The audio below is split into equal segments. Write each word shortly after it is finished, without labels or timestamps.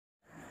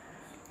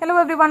Hello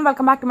everyone,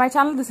 welcome back to my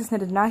channel. This is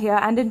Nirajana here,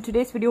 and in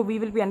today's video we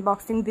will be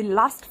unboxing the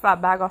last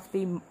fab bag of the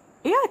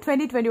year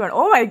 2021.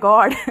 Oh my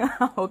god.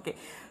 Okay,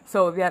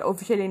 so we are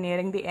officially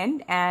nearing the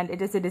end and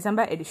it is a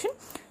December edition.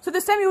 So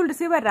this time you will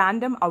receive a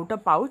random outer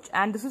pouch,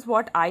 and this is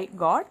what I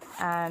got,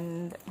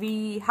 and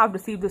we have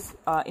received this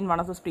in one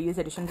of those previous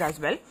editions as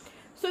well.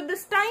 So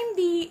this time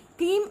the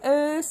theme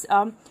is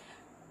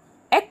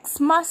X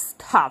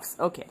must-haves.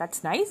 Okay,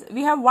 that's nice.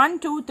 We have 1,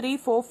 2, 3,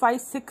 4,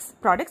 5, 6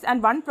 products,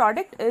 and one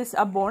product is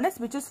a bonus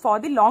which is for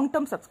the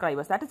long-term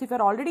subscribers. That is, if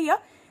you're already a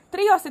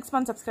 3 or 6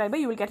 month subscriber,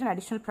 you will get an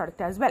additional product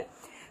as well.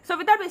 So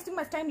without wasting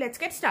much time, let's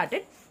get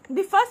started.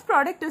 The first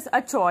product is a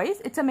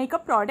choice. It's a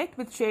makeup product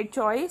with shade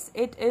choice.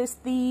 It is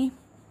the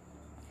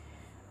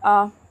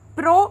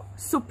Pro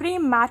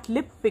Supreme Matte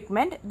Lip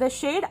Pigment. The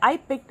shade I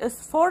picked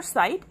is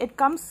Foresight. It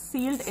comes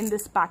sealed in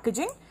this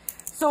packaging.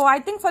 So I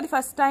think for the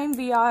first time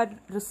we are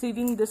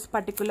receiving this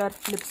particular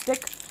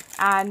lipstick,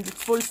 and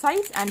it's full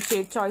size and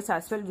shade choice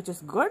as well, which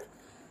is good.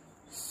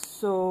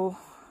 So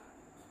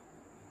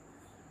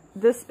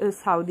this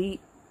is how the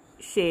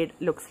shade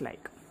looks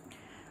like.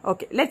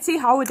 Okay, let's see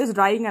how it is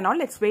drying and all.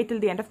 Let's wait till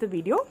the end of the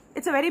video.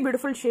 It's a very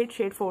beautiful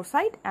shade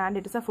Foresight, and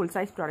it is a full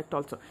size product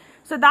also.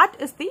 So that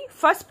is the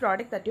first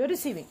product that you're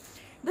receiving.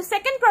 The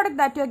second product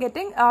that you're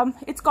getting,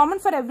 it's common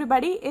for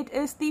everybody. It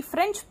is the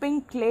French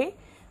Pink Clay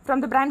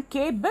from the brand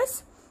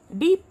K-Bis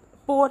Deep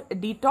Pore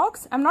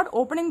Detox. I'm not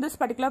opening this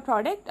particular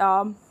product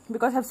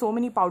because I have so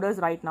many powders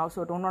right now,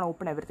 so I don't want to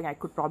open everything. I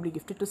could probably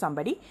gift it to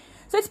somebody.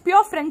 So it's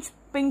pure French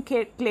Pink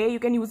Clay. You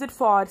can use it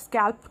for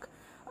scalp,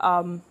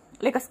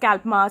 like a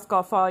scalp mask,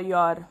 or for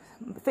your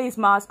face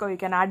mask, or you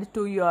can add it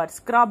to your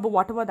scrub,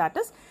 whatever that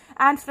is.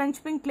 And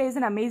French Pink Clay is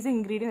an amazing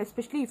ingredient,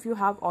 especially if you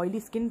have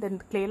oily skin.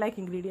 Then clay-like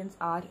ingredients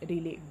are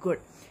really good.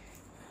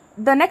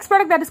 The next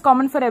product that is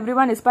common for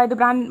everyone is by the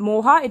brand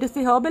Moha. It is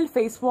the herbal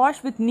face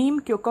wash with neem,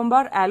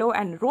 cucumber, aloe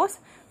and rose.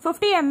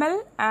 50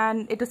 ml,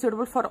 and it is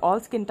suitable for all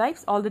skin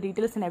types. All the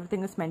details and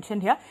everything is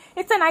mentioned here.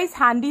 It's a nice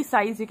handy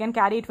size. You can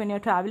carry it when you're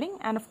traveling,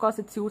 and of course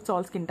it suits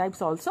all skin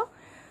types also.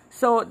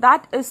 So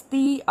that is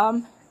the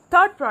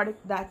third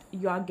product that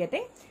you are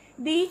getting.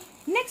 The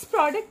next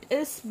product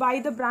is by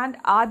the brand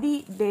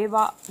Adi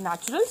Deva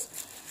Naturals,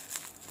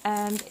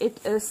 and it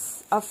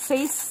is a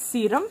face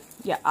serum.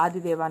 Yeah, Adi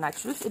Deva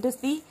Naturals. It is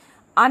the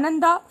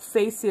Ananda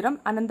face serum,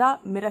 Ananda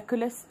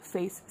Miraculous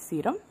face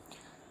serum.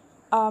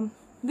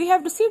 We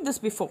have received this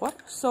before.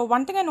 So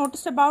one thing I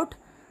noticed about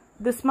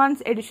this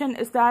month's edition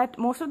is that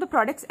most of the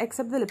products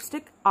except the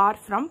lipstick are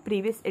from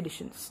previous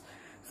editions.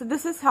 So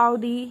this is how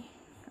the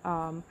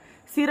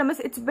serum is.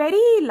 It's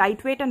very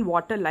lightweight and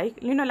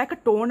water-like, you know, like a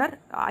toner.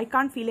 I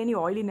can't feel any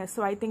oiliness,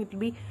 so I think it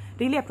will be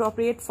really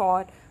appropriate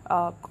for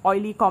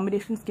oily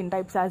combination skin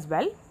types as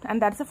well.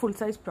 And that's a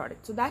full-size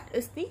product. So that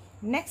is the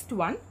next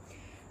one.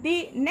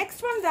 The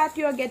next one that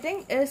you are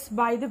getting is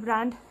by the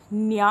brand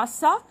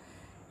Nyasa.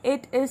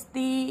 It is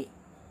the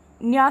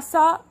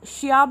Nyasa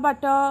Shea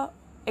Butter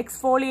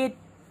Exfoliating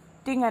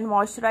and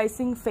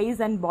Moisturizing Face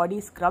and Body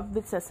Scrub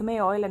with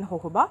Sesame Oil and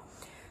Jojoba.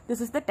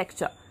 This is the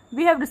texture.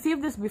 We have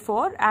received this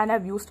before and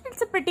I've used it.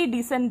 It's a pretty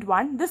decent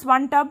one. This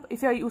one tub,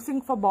 if you're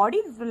using for body,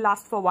 it will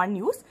last for one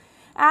use.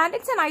 And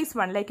it's a nice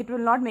one. Like, it will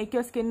not make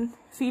your skin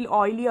feel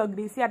oily or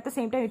greasy. At the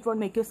same time, it won't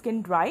make your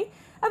skin dry.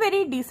 A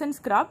very decent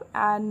scrub.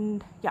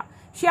 And yeah,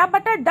 shea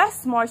butter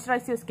does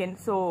moisturize your skin.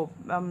 So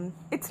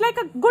it's like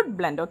a good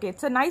blend. Okay,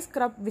 it's a nice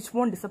scrub which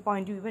won't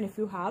disappoint you even if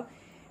you have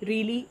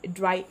really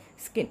dry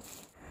skin.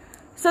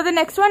 So the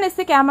next one is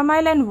the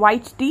Chamomile and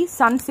White Tea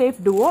Sun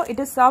Safe Duo. It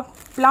is a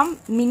plum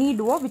mini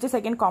duo, which is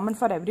again common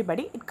for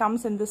everybody. It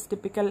comes in this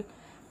typical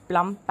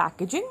plum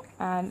packaging,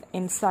 and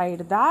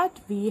inside that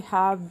we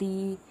have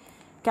the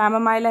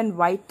Chamomile and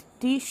White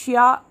Tea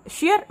Sheer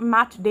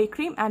Matte Day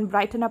Cream and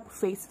Brighten Up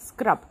Face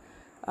Scrub.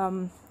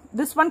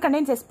 This one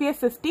contains SPF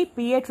 50,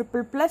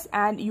 PA+++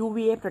 and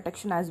UVA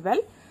protection as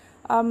well.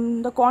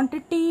 The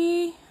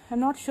quantity, I'm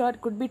not sure, it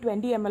could be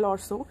 20 ml or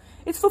so.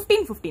 It's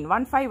 15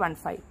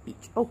 each.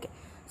 Okay,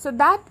 so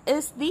that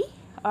is the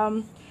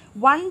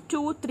 1,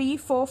 2, 3,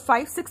 4,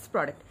 5, 6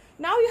 product.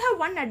 Now you have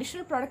one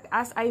additional product,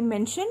 as I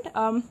mentioned.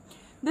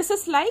 This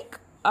is like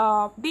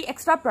the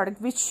extra product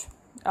which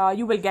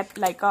you will get,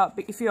 like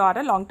if you are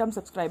a long-term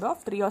subscriber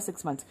of 3 or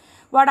 6 months.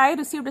 What I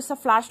received is a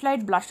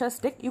flashlight blusher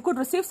stick. You could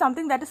receive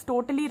something that is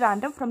totally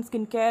random from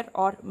skincare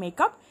or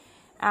makeup,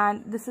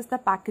 and this is the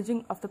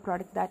packaging of the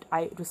product that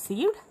I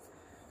received,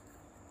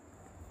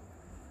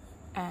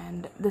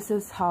 and this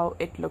is how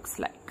it looks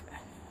like.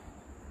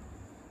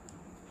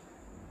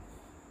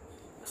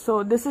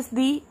 So this is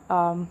the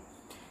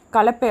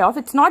color payoff.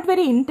 It's not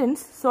very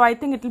intense, so I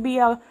think it will be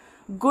a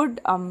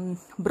good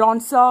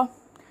bronzer.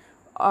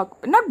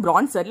 Not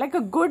bronzer, like a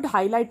good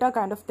highlighter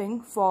kind of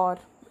thing for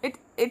it.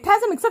 It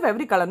has a mix of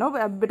every color, no?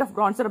 A bit of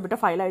bronzer, a bit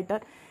of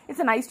highlighter. It's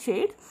a nice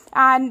shade,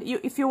 and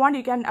if you want,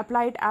 you can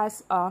apply it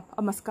as a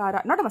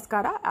mascara, not a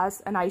mascara,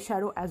 as an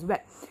eyeshadow as well.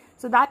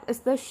 So that is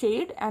the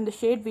shade, and the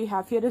shade we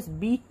have here is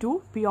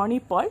B2 Peony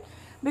Pearl.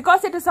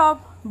 Because it is a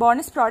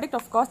bonus product,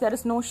 of course, there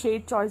is no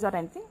shade choice or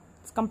anything.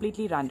 It's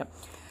completely random.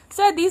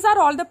 So these are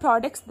all the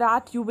products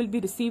that you will be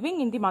receiving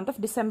in the month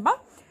of December.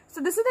 So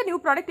this is the new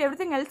product.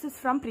 Everything else is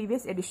from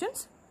previous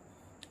editions.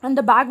 And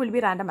the bag will be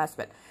random as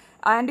well.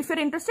 And if you're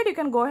interested, you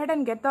can go ahead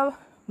and get the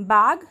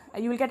bag.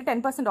 You will get a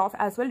 10% off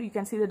as well. You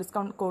can see the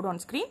discount code on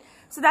screen.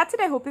 So that's it.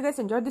 I hope you guys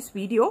enjoyed this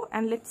video.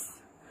 And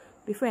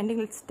before ending,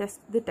 let's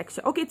test the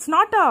texture. Okay, it's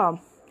not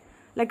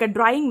like a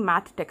drying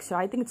matte texture.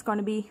 I think it's going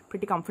to be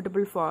pretty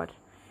comfortable for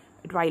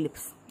dry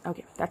lips.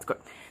 Okay, that's good.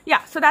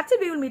 Yeah, so that's it.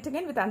 We will meet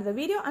again with another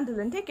video. Until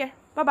then, take care.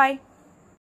 Bye-bye.